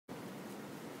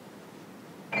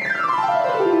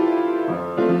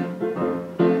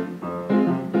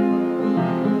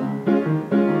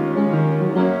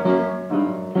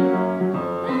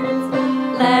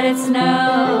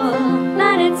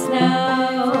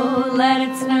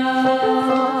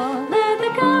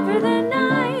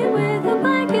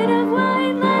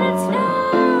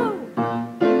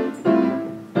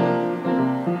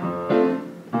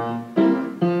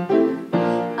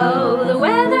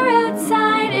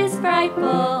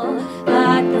frightful,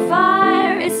 but the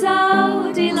fire is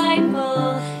so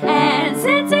delightful. And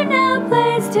since I've no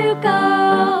place to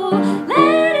go,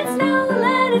 let it snow,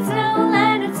 let it snow,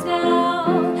 let it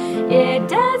snow. It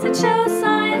doesn't show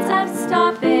signs of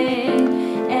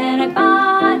stopping, and I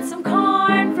bought some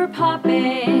corn for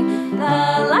popping.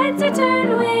 The lights are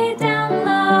turned way down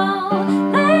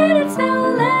low. Let it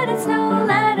snow, let it snow,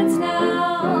 let it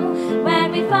snow.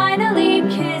 When we finally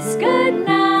kiss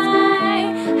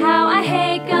goodnight, how I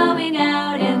hate going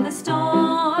out in the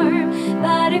storm.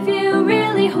 But if you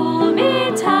really hold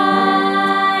me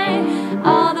tight,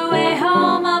 all the way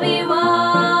home I'll be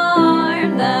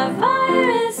warm. The fire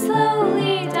is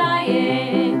slowly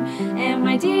dying, and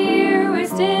my dear, we're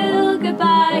still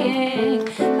goodbying.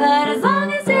 But as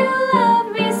long as you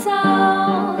love me so,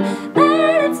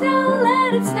 let it snow,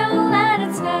 let it snow, let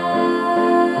it snow.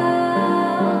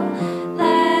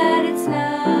 Let it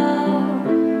snow.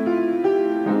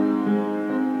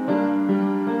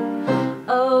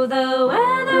 Oh, the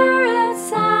weather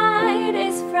outside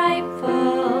is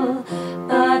frightful,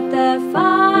 but the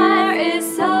fire is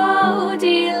so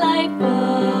delightful.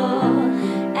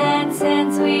 And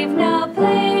since we've no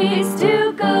place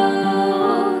to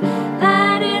go,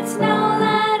 let it snow,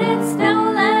 let it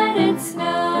snow, let it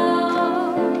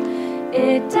snow.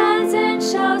 It doesn't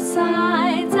show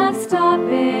signs of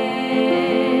stopping,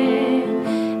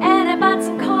 and I bought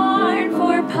some corn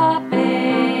for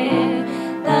popping.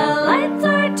 The lights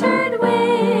are turned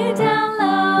way down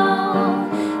low.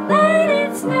 Let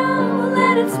it snow,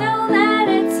 let it snow, let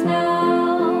it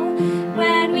snow.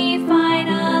 When we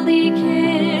finally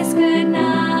kiss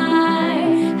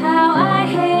goodnight, how I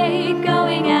hate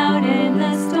going out in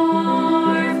the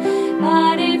storm.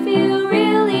 But if you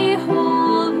really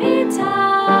hold me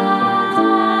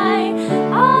tight,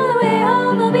 all the way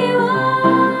home will be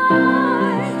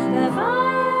warm. The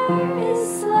fire is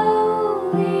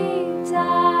slowly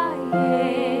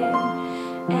dying,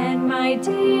 and my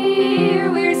dear,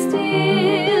 we're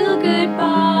still